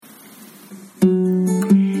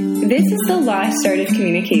This is The Lost Art of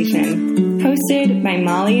Communication, hosted by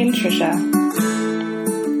Molly and Trisha.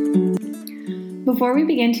 Before we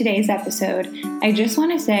begin today's episode, I just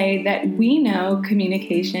want to say that we know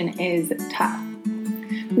communication is tough.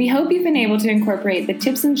 We hope you've been able to incorporate the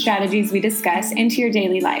tips and strategies we discuss into your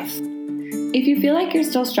daily life. If you feel like you're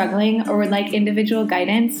still struggling or would like individual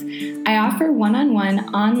guidance, I offer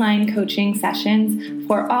one-on-one online coaching sessions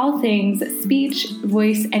for all things speech,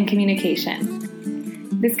 voice, and communication.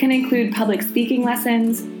 This can include public speaking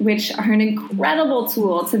lessons, which are an incredible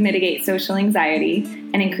tool to mitigate social anxiety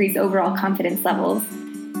and increase overall confidence levels,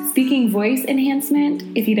 speaking voice enhancement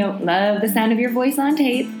if you don't love the sound of your voice on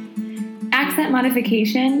tape, accent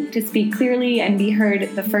modification to speak clearly and be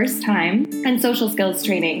heard the first time, and social skills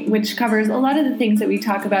training, which covers a lot of the things that we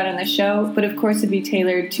talk about on the show, but of course would be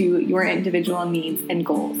tailored to your individual needs and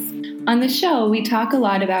goals. On the show, we talk a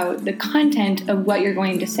lot about the content of what you're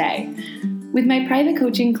going to say. With my private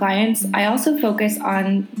coaching clients, I also focus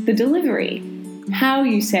on the delivery, how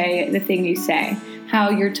you say the thing you say, how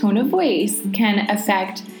your tone of voice can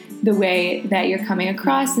affect the way that you're coming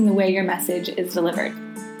across and the way your message is delivered.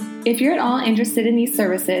 If you're at all interested in these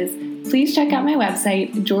services, please check out my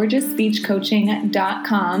website,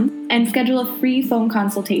 georgiaspeechcoaching.com, and schedule a free phone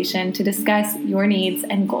consultation to discuss your needs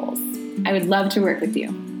and goals. I would love to work with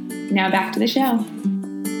you. Now back to the show.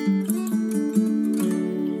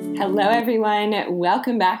 Hello, everyone.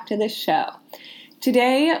 Welcome back to the show.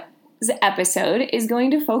 Today's episode is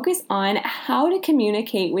going to focus on how to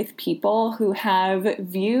communicate with people who have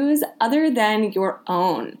views other than your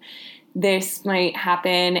own. This might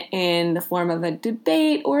happen in the form of a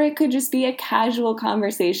debate, or it could just be a casual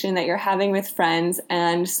conversation that you're having with friends,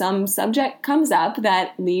 and some subject comes up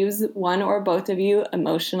that leaves one or both of you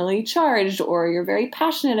emotionally charged, or you're very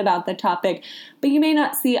passionate about the topic, but you may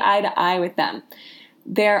not see eye to eye with them.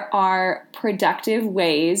 There are productive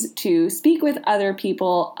ways to speak with other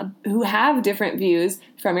people who have different views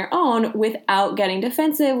from your own without getting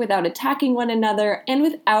defensive, without attacking one another, and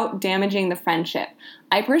without damaging the friendship.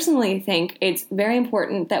 I personally think it's very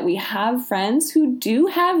important that we have friends who do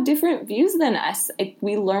have different views than us.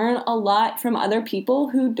 We learn a lot from other people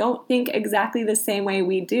who don't think exactly the same way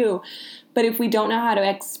we do. But if we don't know how to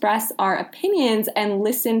express our opinions and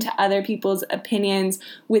listen to other people's opinions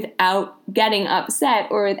without getting upset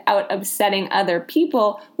or without upsetting other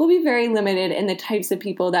people, we'll be very limited in the types of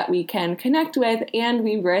people that we can connect with, and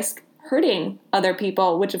we risk hurting other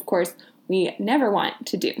people, which of course we never want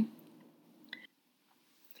to do.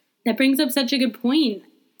 That brings up such a good point.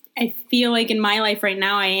 I feel like in my life right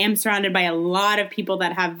now, I am surrounded by a lot of people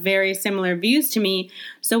that have very similar views to me.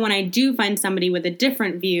 So when I do find somebody with a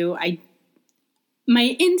different view,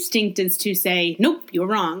 my instinct is to say, nope, you're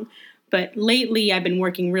wrong. But lately, I've been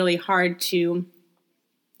working really hard to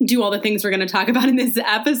do all the things we're going to talk about in this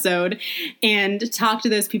episode and talk to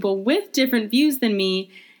those people with different views than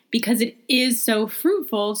me, because it is so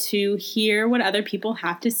fruitful to hear what other people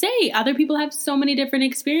have to say. Other people have so many different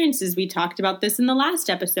experiences. We talked about this in the last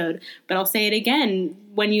episode, but I'll say it again.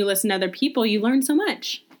 When you listen to other people, you learn so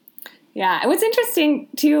much. Yeah. What's interesting,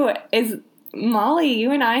 too, is Molly,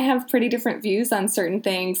 you and I have pretty different views on certain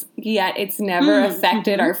things, yet it's never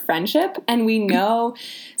affected our friendship. And we know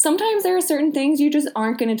sometimes there are certain things you just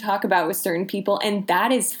aren't going to talk about with certain people, and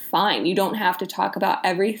that is fine. You don't have to talk about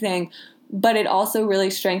everything. But it also really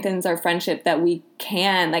strengthens our friendship that we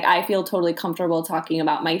can. I feel totally comfortable talking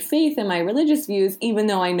about my faith and my religious views, even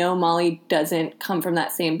though I know Molly doesn't come from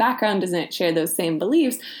that same background, doesn't share those same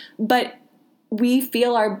beliefs. But we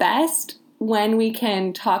feel our best when we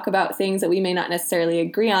can talk about things that we may not necessarily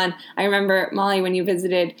agree on. I remember, Molly, when you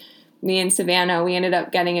visited me in Savannah, we ended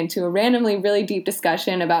up getting into a randomly really deep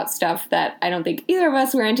discussion about stuff that I don't think either of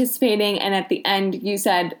us were anticipating. And at the end, you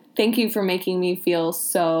said, "Thank you for making me feel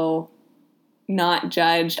so not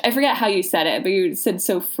judged." I forget how you said it, but you said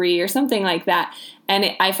so free or something like that.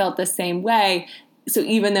 And I felt the same way. So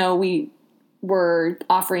even though we were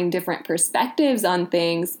offering different perspectives on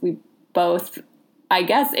things, we both, I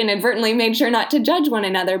guess, inadvertently made sure not to judge one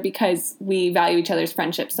another because we value each other's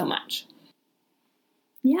friendship so much.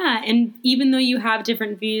 Yeah, and even though you have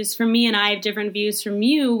different views from me and I have different views from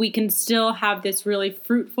you, we can still have this really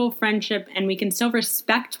fruitful friendship and we can still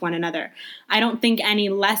respect one another. I don't think any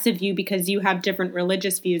less of you because you have different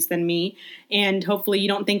religious views than me, and hopefully you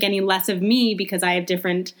don't think any less of me because I have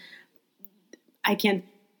different, I can't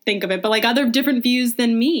think of it, but other different views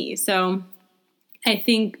than me. So I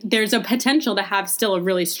think there's a potential to have still a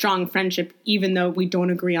really strong friendship even though we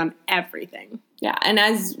don't agree on everything. Yeah, and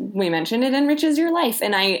as we mentioned, it enriches your life.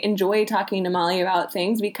 And I enjoy talking to Molly about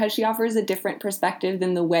things because she offers a different perspective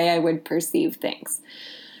than the way I would perceive things.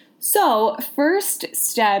 So, first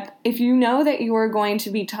step, if you know that you are going to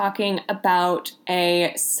be talking about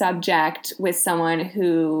a subject with someone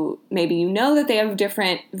who maybe you know that they have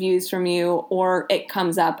different views from you, or it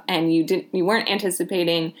comes up and you weren't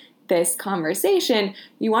anticipating this conversation,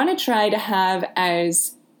 you want to try to have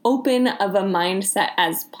as open of a mindset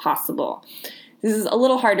as possible. This is a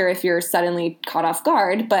little harder if you're suddenly caught off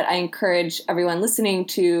guard, but I encourage everyone listening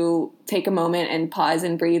to take a moment and pause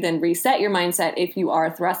and breathe and reset your mindset if you are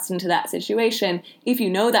thrust into that situation. If you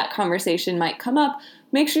know that conversation might come up,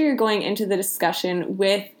 make sure you're going into the discussion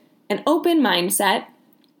with an open mindset,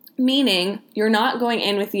 meaning you're not going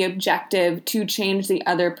in with the objective to change the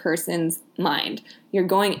other person's mind. You're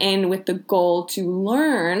going in with the goal to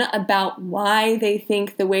learn about why they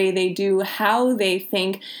think the way they do, how they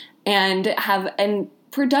think, and have a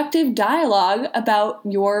productive dialogue about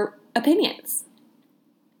your opinions.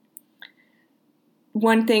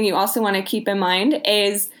 One thing you also want to keep in mind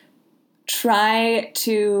is try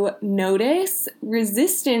to notice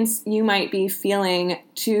resistance you might be feeling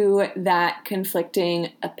to that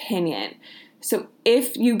conflicting opinion. So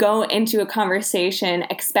if you go into a conversation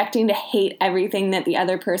expecting to hate everything that the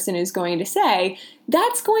other person is going to say,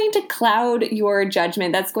 that's going to cloud your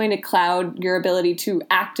judgment. That's going to cloud your ability to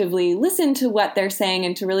actively listen to what they're saying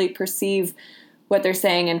and to really perceive what they're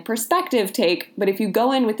saying and perspective take. But if you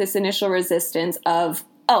go in with this initial resistance of,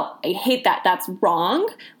 oh, I hate that, that's wrong,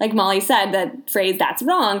 like Molly said, that phrase, that's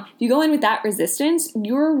wrong, you go in with that resistance,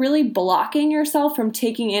 you're really blocking yourself from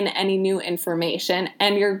taking in any new information,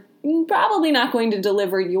 and you're probably not going to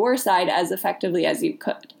deliver your side as effectively as you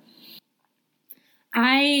could.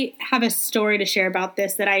 I have a story to share about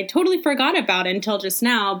this that I totally forgot about until just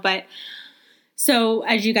now. But so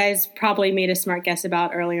as you guys probably made a smart guess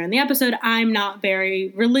about earlier in the episode, I'm not very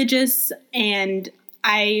religious, and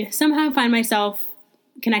I somehow find myself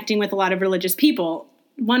connecting with a lot of religious people.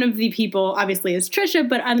 One of the people obviously is Trisha,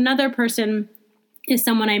 but another person is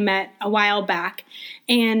someone I met a while back.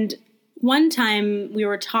 And one time we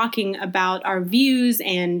were talking about our views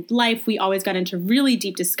and life. We always got into really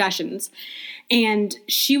deep discussions. And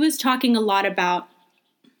she was talking a lot about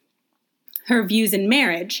her views in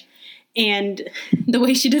marriage. And the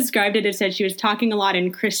way she described it, it said she was talking a lot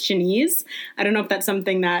in Christianese. I don't know if that's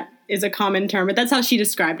something that is a common term, but that's how she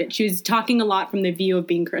described it. She was talking a lot from the view of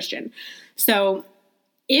being Christian. So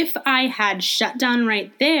if I had shut down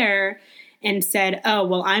right there and said, oh,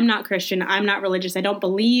 well, I'm not Christian, I'm not religious, I don't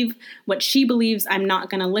believe what she believes, I'm not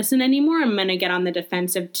going to listen anymore, I'm going to get on the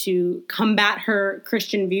defensive to combat her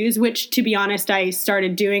Christian views, which, to be honest, I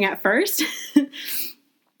started doing at first.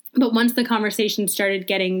 But once the conversation started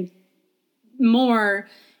getting more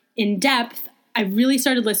in depth, I really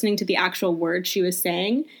started listening to the actual words she was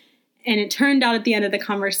saying. And it turned out at the end of the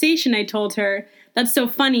conversation, I told her, that's so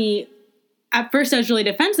funny. At first, I was really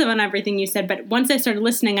defensive on everything you said, but once I started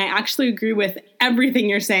listening, I actually agree with everything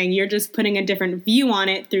you're saying. You're just putting a different view on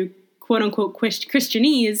it through quote-unquote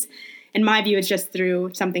Christianese, and my view is just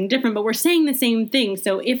through something different, but we're saying the same thing.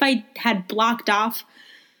 So if I had blocked off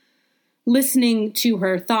listening to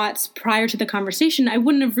her thoughts prior to the conversation, I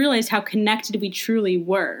wouldn't have realized how connected we truly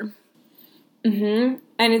were. Mm-hmm.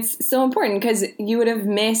 And it's so important because you would have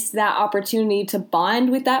missed that opportunity to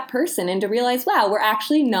bond with that person and to realize, wow, we're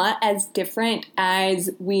actually not as different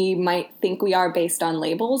as we might think we are based on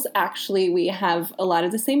labels. Actually, we have a lot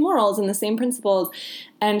of the same morals and the same principles.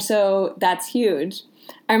 And so that's huge.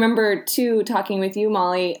 I remember, too, talking with you,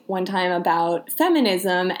 Molly, one time about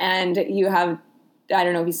feminism, and you have, I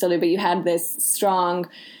don't know if you still do, but you had this strong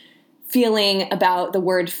feeling about the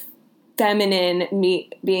word feminine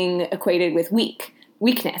being equated with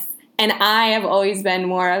weakness. And I have always been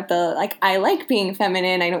more of the, like, I like being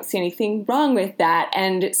feminine. I don't see anything wrong with that.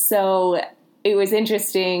 And so it was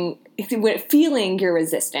interesting feeling your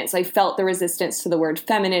resistance. I felt the resistance to the word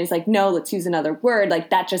feminine. It's like, no, let's use another word.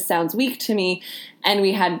 Like, that just sounds weak to me. And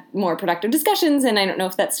we had more productive discussions. And I don't know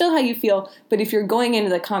if that's still how you feel, but if you're going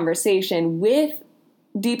into the conversation with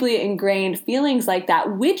deeply ingrained feelings like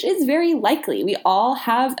that, which is very likely. We all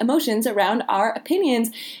have emotions around our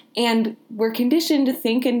opinions, and we're conditioned to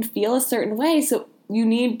think and feel a certain way. So you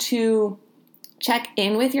need to check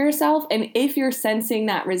in with yourself. And if you're sensing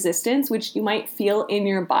that resistance, which you might feel in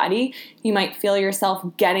your body, you might feel yourself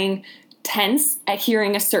getting tense at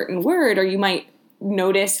hearing a certain word, or you might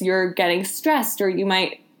notice you're getting stressed, or you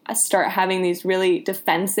might start having these really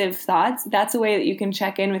defensive thoughts. That's a way that you can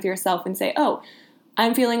check in with yourself and say, oh,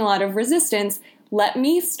 I'm feeling a lot of resistance. Let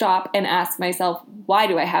me stop and ask myself, why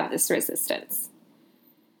do I have this resistance?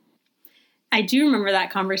 I do remember that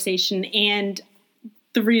conversation, and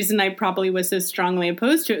the reason I probably was so strongly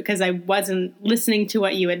opposed to it because I wasn't listening to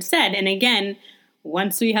what you had said. And again,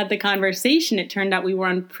 once we had the conversation, it turned out we were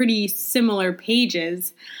on pretty similar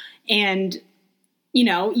pages. And, you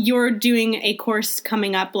know, you're doing a course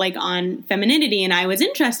coming up like on femininity, and I was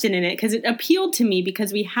interested in it because it appealed to me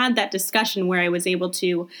because we had that discussion where I was able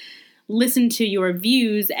to listen to your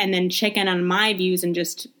views and then check in on my views and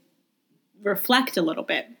just reflect a little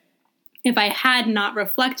bit. If I had not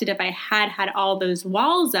reflected, if I had had all those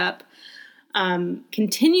walls up,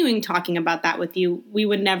 continuing talking about that with you, I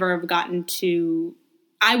would never have gotten to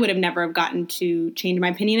change my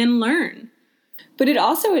opinion and learn. But it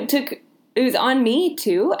was on me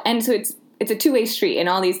too. And so it's a two-way street in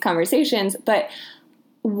all these conversations. But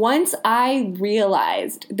once I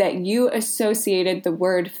realized that you associated the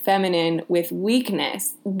word feminine with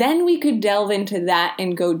weakness, then we could delve into that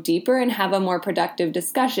and go deeper and have a more productive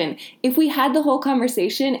discussion. If we had the whole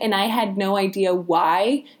conversation and I had no idea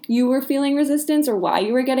why you were feeling resistance or why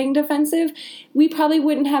you were getting defensive, we probably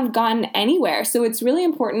wouldn't have gone anywhere. So it's really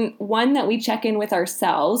important, one, that we check in with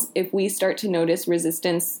ourselves. If we start to notice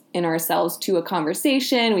resistance in ourselves to a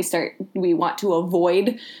conversation, we want to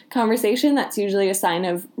avoid conversation, that's usually a sign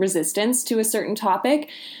of resistance to a certain topic.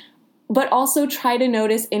 But also try to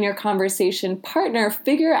notice in your conversation partner,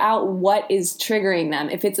 figure out what is triggering them.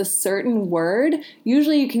 If it's a certain word,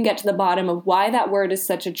 usually you can get to the bottom of why that word is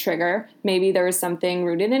such a trigger. Maybe there is something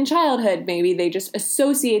rooted in childhood. Maybe they just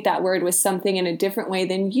associate that word with something in a different way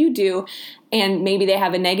than you do. And maybe they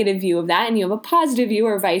have a negative view of that and you have a positive view,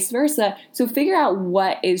 or vice versa. So figure out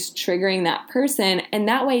what is triggering that person. And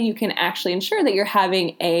that way you can actually ensure that you're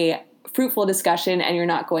having a fruitful discussion and you're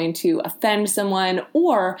not going to offend someone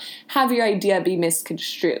or have your idea be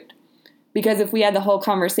misconstrued. Because if we had the whole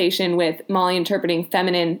conversation with Molly interpreting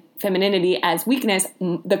femininity as weakness,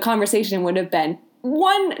 the conversation would have been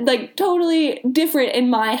totally different in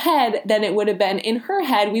my head than it would have been in her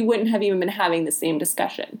head. We wouldn't have even been having the same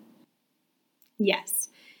discussion. Yes.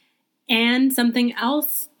 And something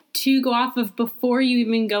else to go off of before you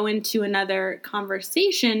even go into another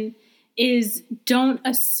conversation is don't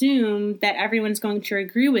assume that everyone's going to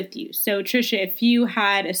agree with you. So, Trisha, if you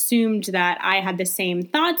had assumed that I had the same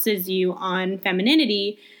thoughts as you on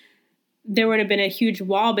femininity, there would have been a huge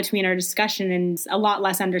wall between our discussion and a lot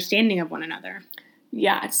less understanding of one another.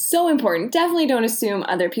 Yeah, it's so important. Definitely don't assume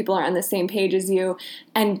other people are on the same page as you,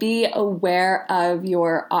 and be aware of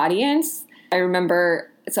your audience. I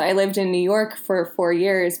remember, so I lived in New York for 4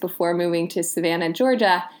 years before moving to Savannah,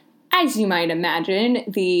 Georgia. As you might imagine,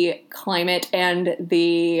 the climate and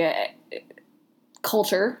the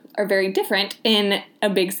culture are very different in a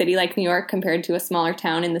big city like New York compared to a smaller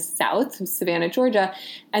town in the South, Savannah, Georgia.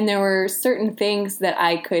 And there were certain things that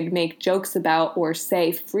I could make jokes about or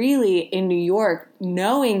say freely in New York,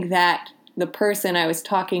 knowing that the person I was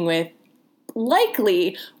talking with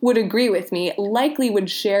likely would agree with me, likely would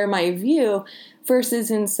share my view, versus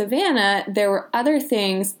in Savannah, there were other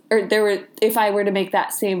things, if I were to make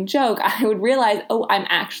that same joke, I would realize, oh, I'm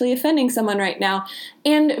actually offending someone right now,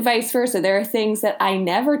 and vice versa. There are things that I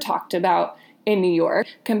never talked about in New York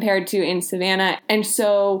compared to in Savannah, and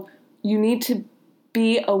so you need to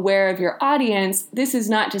be aware of your audience. This is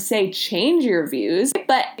not to say change your views,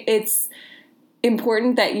 but it's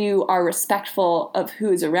important that you are respectful of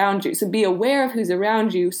who's around you. So be aware of who's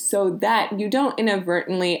around you so that you don't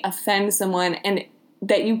inadvertently offend someone and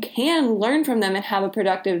that you can learn from them and have a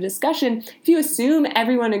productive discussion. If you assume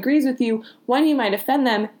everyone agrees with you, one, you might offend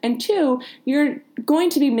them, and two, you're going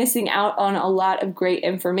to be missing out on a lot of great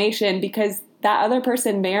information because that other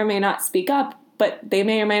person may or may not speak up, but they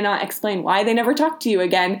may or may not explain why they never talked to you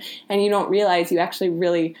again, and you don't realize you actually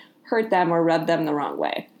really hurt them or rubbed them the wrong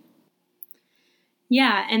way.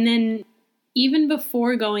 Yeah, and then even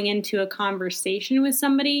before going into a conversation with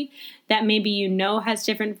somebody that maybe you know has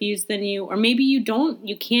different views than you, or maybe you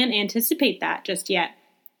can't anticipate that just yet.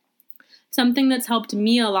 Something that's helped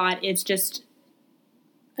me a lot is just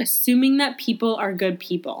assuming that people are good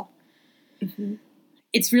people. Mm-hmm.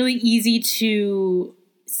 It's really easy to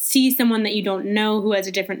see someone that you don't know who has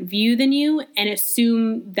a different view than you and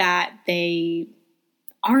assume that they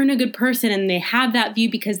aren't a good person and they have that view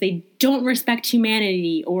because they don't respect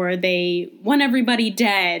humanity or they want everybody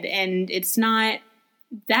dead. And it's not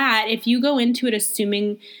that. If you go into it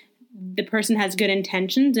assuming the person has good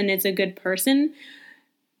intentions and is a good person,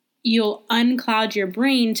 you'll uncloud your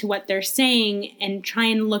brain to what they're saying and try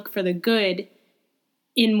and look for the good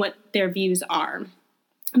in what their views are.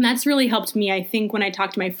 And that's really helped me, I think, when I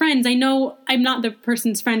talk to my friends. I know I'm not the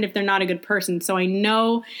person's friend if they're not a good person. So I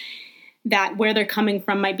know that where they're coming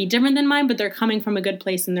from might be different than mine, but they're coming from a good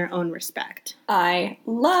place in their own respect. I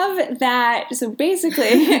love that. So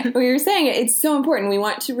basically, what you're saying, it's so important. We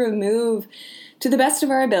want to remove to the best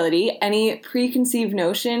of our ability, any preconceived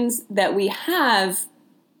notions that we have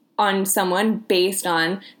on someone based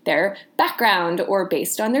on their background or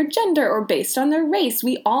based on their gender or based on their race.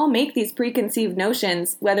 We all make these preconceived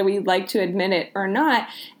notions, whether we like to admit it or not.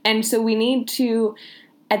 And so we need to,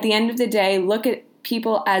 at the end of the day, look at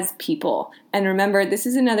people as people. And remember, this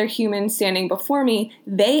is another human standing before me.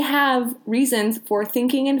 They have reasons for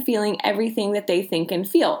thinking and feeling everything that they think and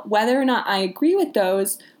feel. Whether or not I agree with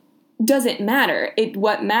those doesn't matter.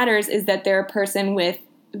 What matters is that they're a person with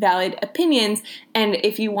valid opinions, and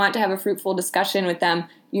if you want to have a fruitful discussion with them,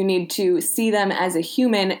 you need to see them as a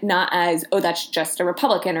human, not as, oh, that's just a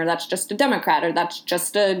Republican, or that's just a Democrat, or that's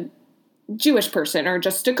just a Jewish person, or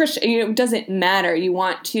just a Christian. It doesn't matter. You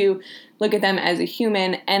want to look at them as a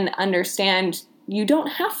human and understand you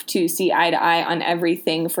don't have to see eye to eye on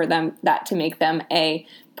everything for them that to make them a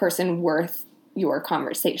person worth your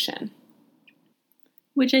conversation.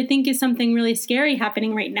 Which I think is something really scary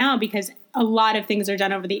happening right now, because a lot of things are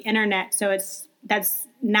done over the internet. So that's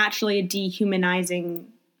naturally a dehumanizing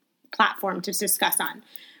platform to discuss on.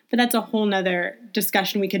 But that's a whole nother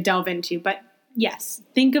discussion we could delve into. But yes,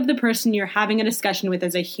 think of the person you're having a discussion with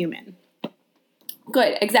as a human.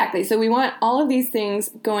 Good, exactly. So we want all of these things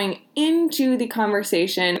going into the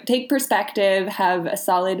conversation. Take perspective, have a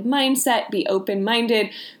solid mindset, be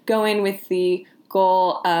open-minded, go in with the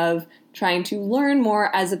goal of trying to learn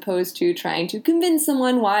more as opposed to trying to convince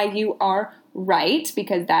someone why you are right,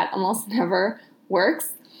 because that almost never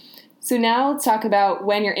works. So now let's talk about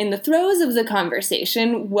when you're in the throes of the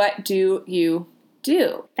conversation, what do you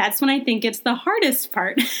do? That's when I think it's the hardest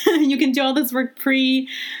part. You can do all this work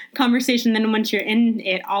pre-conversation, then once you're in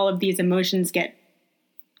it, all of these emotions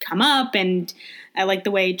come up, and I like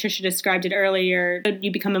the way Trisha described it earlier,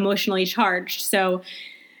 you become emotionally charged. So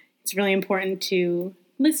it's really important to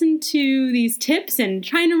listen to these tips and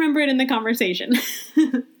try and remember it in the conversation.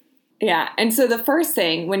 Yeah. And so the first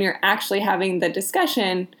thing when you're actually having the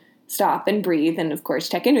discussion, stop and breathe and, of course,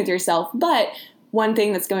 check in with yourself. But one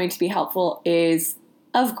thing that's going to be helpful is,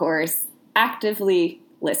 of course, actively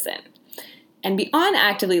listen. And beyond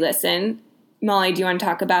actively listen, Molly, do you want to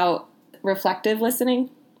talk about reflective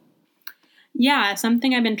listening? Yeah,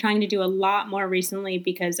 something I've been trying to do a lot more recently,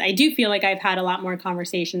 because I do feel like I've had a lot more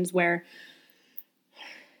conversations where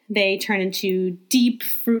they turn into deep,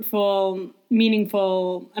 fruitful,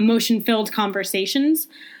 meaningful, emotion-filled conversations.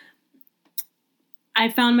 I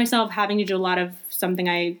found myself having to do a lot of something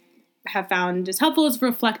I have found is helpful is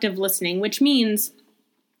reflective listening, which means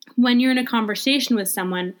when you're in a conversation with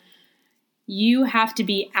someone, you have to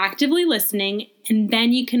be actively listening, and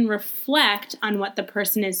then you can reflect on what the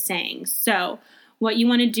person is saying. So what you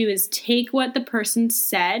want to do is take what the person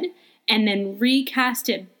said and then recast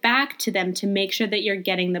it back to them to make sure that you're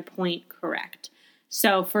getting the point correct.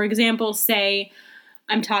 So, for example, say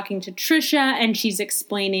I'm talking to Trisha and she's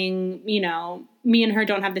explaining, me and her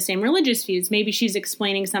don't have the same religious views. Maybe she's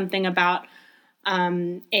explaining something about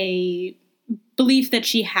a belief that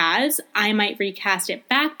she has. I might recast it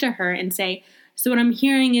back to her and say, so what I'm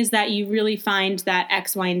hearing is that you really find that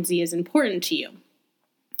X, Y, and Z is important to you.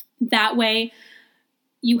 That way,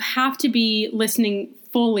 you have to be listening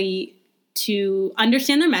fully to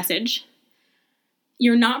understand their message.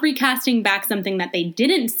 You're not recasting back something that they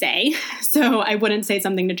didn't say. So I wouldn't say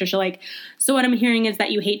something to Trisha like, so what I'm hearing is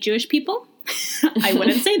that you hate Jewish people. I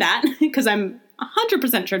wouldn't say that, because I'm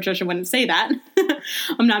 100% sure Trisha wouldn't say that.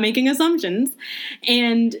 I'm not making assumptions.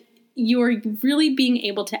 And you're really being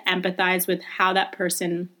able to empathize with how that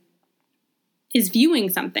person is viewing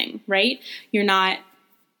something, right? You're not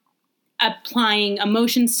applying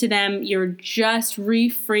emotions to them. You're just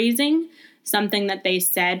rephrasing something that they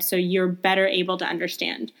said so you're better able to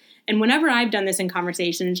understand. And whenever I've done this in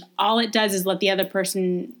conversations, all it does is let the other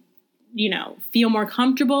person, feel more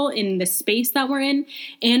comfortable in the space that we're in,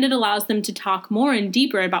 and it allows them to talk more and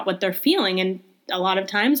deeper about what they're feeling. And a lot of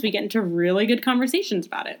times we get into really good conversations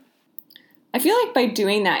about it. I feel like by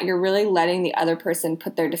doing that, you're really letting the other person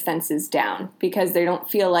put their defenses down, because they don't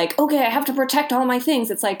feel like, okay, I have to protect all my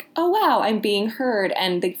things. It's like, oh, wow, I'm being heard,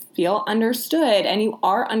 and they feel understood, and you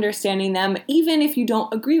are understanding them. Even if you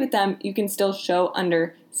don't agree with them, you can still show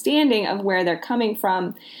understanding of where they're coming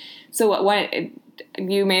from. So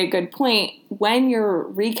you made a good point. When you're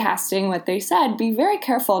recasting what they said, be very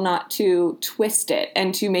careful not to twist it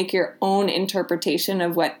and to make your own interpretation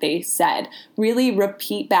of what they said. Really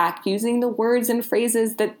repeat back using the words and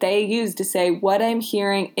phrases that they use to say, what I'm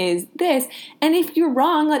hearing is this. And if you're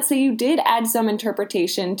wrong, let's say you did add some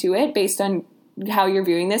interpretation to it based on how you're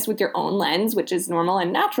viewing this with your own lens, which is normal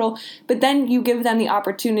and natural, but then you give them the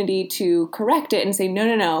opportunity to correct it and say,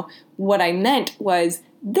 no, what I meant was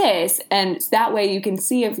this. And that way you can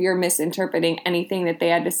see if you're misinterpreting anything that they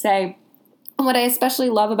had to say. And what I especially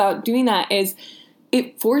love about doing that is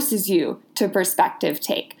it forces you to perspective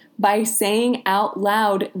take. By saying out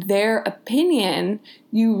loud their opinion,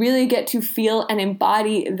 you really get to feel and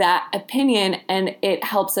embody that opinion, and it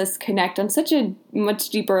helps us connect on such a much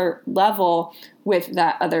deeper level with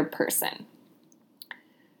that other person.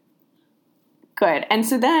 Good. And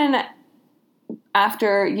so then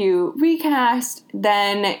after you recast,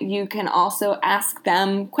 then you can also ask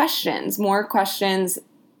them questions, more questions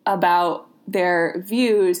about their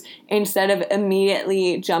views, instead of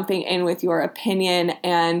immediately jumping in with your opinion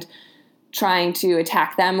and trying to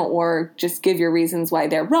attack them or just give your reasons why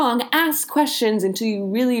they're wrong. Ask questions until you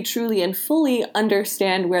really, truly, and fully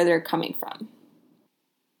understand where they're coming from.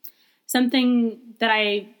 Something that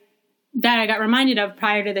I got reminded of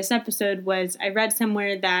prior to this episode was I read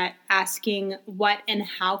somewhere that asking what and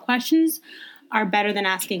how questions are better than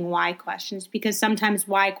asking why questions, because sometimes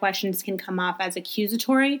why questions can come off as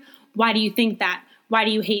accusatory. Why do you think that? Why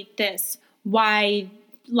do you hate this? Why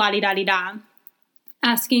la-di-da-di-da?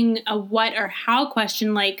 Asking a what or how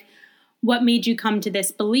question, like, what made you come to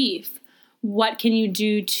this belief? What can you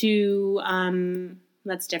do to,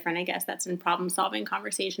 that's different, I guess. That's in problem-solving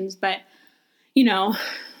conversations. But,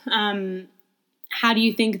 how do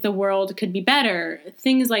you think the world could be better?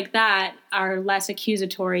 Things like that are less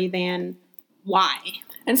accusatory than why.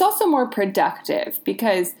 And it's also more productive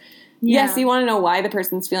because, yes, you want to know why the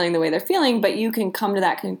person's feeling the way they're feeling, but you can come to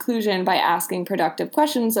that conclusion by asking productive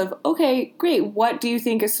questions of, okay, great, what do you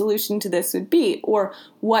think a solution to this would be? Or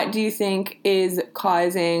what do you think is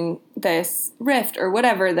causing this rift, or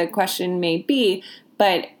whatever the question may be?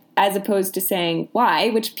 But as opposed to saying why,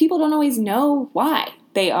 which people don't always know why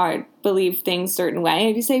they believe things a certain way.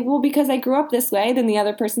 If you say, well, because I grew up this way, then the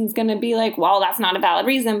other person's going to be like, well, that's not a valid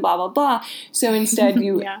reason, blah, blah, blah. So instead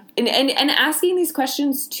you, and asking these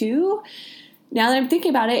questions too, now that I'm thinking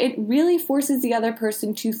about it, it really forces the other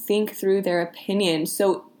person to think through their opinion.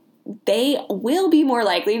 So they will be more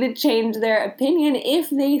likely to change their opinion if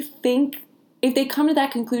they come to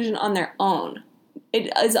that conclusion on their own.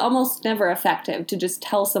 It is almost never effective to just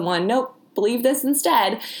tell someone, nope, believe this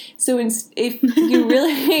instead. So if you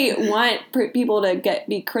really want people to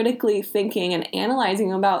be critically thinking and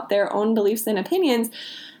analyzing about their own beliefs and opinions,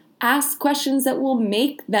 ask questions that will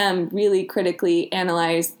make them really critically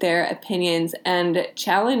analyze their opinions and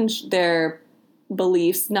challenge their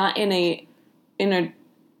beliefs, not in an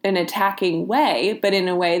attacking way, but in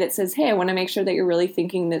a way that says, hey, I want to make sure that you're really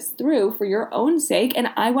thinking this through for your own sake, and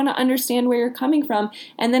I want to understand where you're coming from.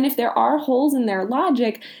 And then if there are holes in their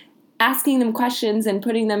logic, asking them questions and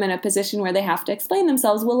putting them in a position where they have to explain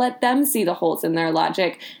themselves will let them see the holes in their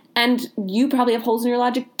logic. And you probably have holes in your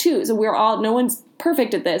logic too. So no one's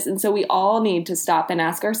perfect at this. And so we all need to stop and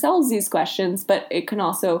ask ourselves these questions, but it can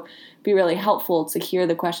also be really helpful to hear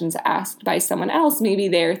the questions asked by someone else. Maybe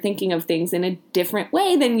they're thinking of things in a different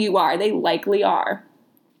way than you are. They likely are.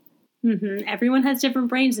 Mm-hmm. Everyone has different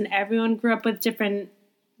brains and everyone grew up with different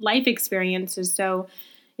life experiences. So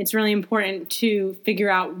it's really important to figure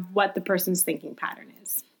out what the person's thinking pattern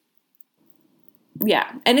is.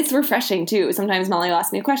 Yeah. And it's refreshing too. Sometimes Molly will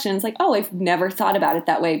ask me a question. It's like, oh, I've never thought about it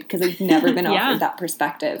that way because I've never been offered that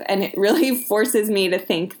perspective. And it really forces me to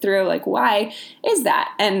think through, like, why is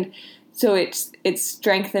that? And so it's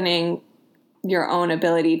strengthening your own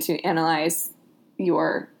ability to analyze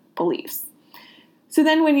your beliefs. So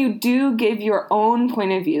then when you do give your own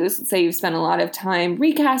point of views, let's say you've spent a lot of time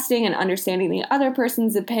recasting and understanding the other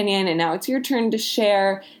person's opinion, and now it's your turn to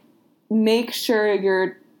share, make sure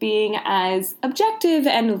you're being as objective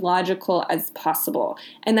and logical as possible.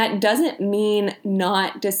 And that doesn't mean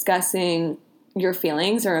not discussing your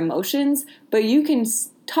feelings or emotions, but you can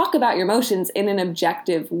talk about your emotions in an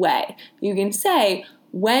objective way. You can say,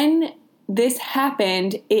 when this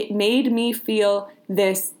happened, it made me feel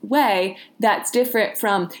this way. That's different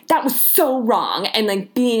from, that was so wrong, and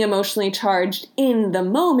like being emotionally charged in the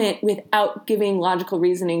moment without giving logical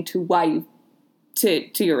reasoning to why to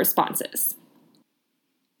your responses.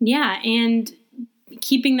 Yeah, and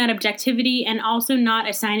keeping that objectivity and also not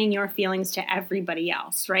assigning your feelings to everybody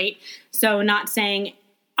else, right? So not saying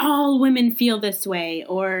all women feel this way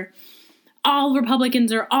or all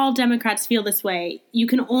Republicans or all Democrats feel this way. You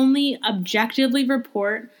can only objectively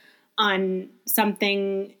report on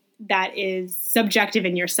something that is subjective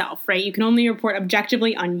in yourself, right? You can only report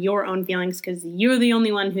objectively on your own feelings because you're the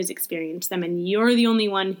only one who's experienced them and you're the only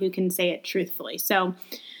one who can say it truthfully. So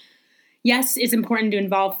yes, it's important to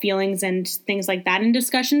involve feelings and things like that in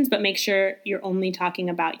discussions, but make sure you're only talking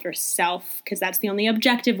about yourself because that's the only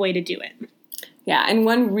objective way to do it. Yeah, and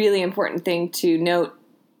one really important thing to note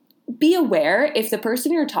be aware if the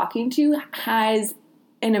person you're talking to has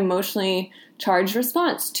an emotionally charged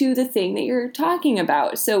response to the thing that you're talking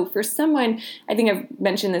about. So for someone, I think I've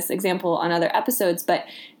mentioned this example on other episodes, but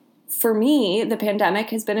for me, the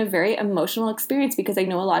pandemic has been a very emotional experience because I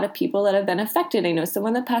know a lot of people that have been affected. I know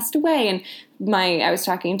someone that passed away, and I was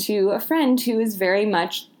talking to a friend who is very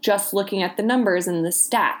much just looking at the numbers and the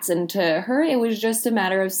stats, and to her it was just a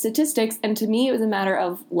matter of statistics, and to me it was a matter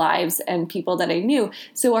of lives and people that I knew.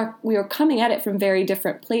 So we were coming at it from very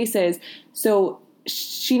different places. So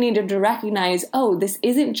she needed to recognize, oh, this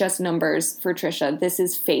isn't just numbers for Trisha, this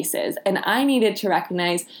is faces. And I needed to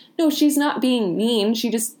recognize, no, she's not being mean,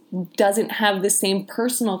 she just doesn't have the same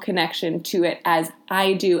personal connection to it as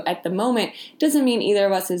I do at the moment. Doesn't mean either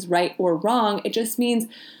of us is right or wrong. It just means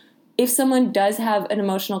if someone does have an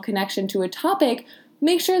emotional connection to a topic,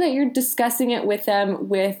 make sure that you're discussing it with them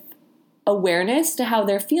with awareness to how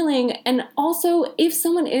they're feeling. And also, if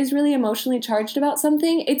someone is really emotionally charged about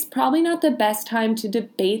something, it's probably not the best time to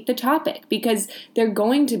debate the topic because they're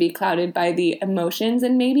going to be clouded by the emotions,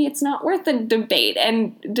 and maybe it's not worth the debate,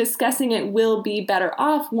 and discussing it will be better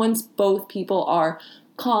off once both people are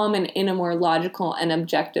calm and in a more logical and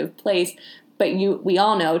objective place. But we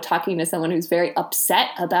all know talking to someone who's very upset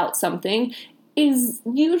about something is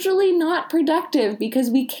usually not productive because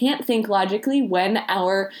we can't think logically when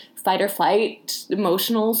our fight or flight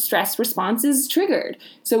emotional stress response is triggered.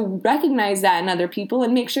 So recognize that in other people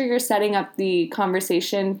and make sure you're setting up the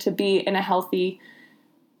conversation to be in a healthy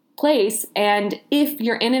place. And if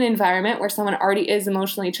you're in an environment where someone already is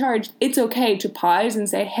emotionally charged, it's okay to pause and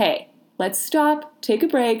say, hey, let's stop, take a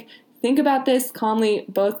break, think about this calmly,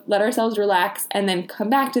 both let ourselves relax, and then come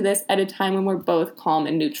back to this at a time when we're both calm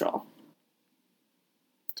and neutral.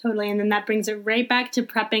 Totally. And then that brings it right back to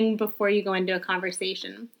prepping before you go into a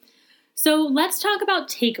conversation. So let's talk about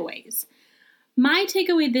takeaways. My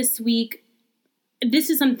takeaway this week, this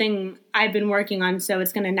is something I've been working on, so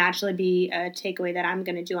it's going to naturally be a takeaway that I'm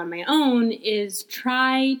going to do on my own, is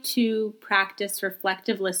try to practice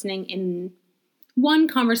reflective listening in one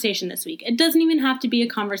conversation this week. It doesn't even have to be a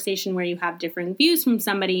conversation where you have differing views from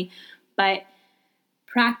somebody, but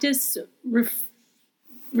practice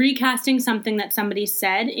recasting something that somebody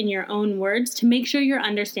said in your own words to make sure you're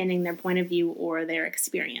understanding their point of view or their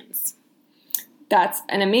experience. That's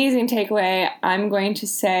an amazing takeaway. I'm going to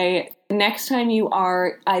say next time you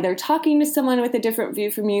are either talking to someone with a different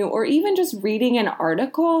view from you or even just reading an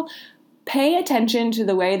article, pay attention to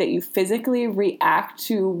the way that you physically react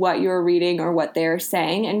to what you're reading or what they're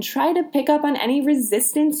saying, and try to pick up on any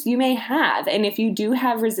resistance you may have. And if you do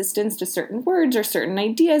have resistance to certain words or certain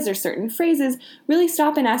ideas or certain phrases, really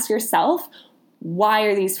stop and ask yourself, why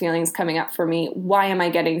are these feelings coming up for me? Why am I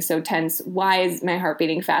getting so tense? Why is my heart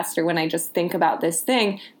beating faster when I just think about this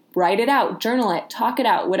thing? Write it out, journal it, talk it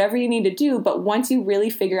out, whatever you need to do. But once you really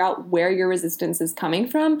figure out where your resistance is coming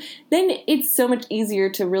from, then it's so much easier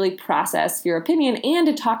to really process your opinion and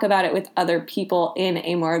to talk about it with other people in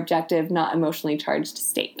a more objective, not emotionally charged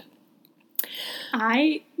state.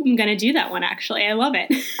 I am going to do that one, actually. I love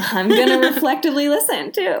it. I'm going to reflectively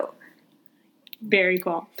listen, too. Very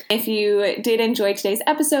cool. If you did enjoy today's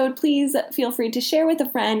episode, please feel free to share with a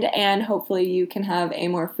friend, and hopefully you can have a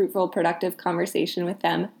more fruitful, productive conversation with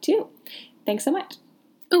them too. Thanks so much.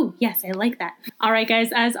 Oh, yes, I like that. All right, guys,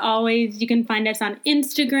 as always, you can find us on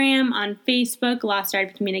Instagram, on Facebook, Lost Art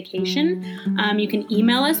of Communication. You can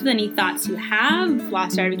email us with any thoughts you have,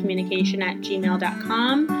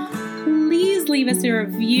 lostartofcommunication@gmail.com. Please leave us a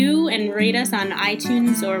review and rate us on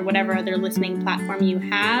iTunes or whatever other listening platform you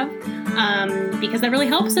have, because that really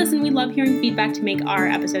helps us, and we love hearing feedback to make our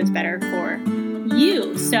episodes better for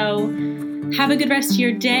you. So have a good rest of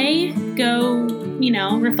your day. Go,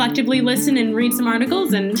 reflectively listen and read some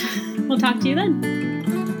articles, and we'll talk to you then.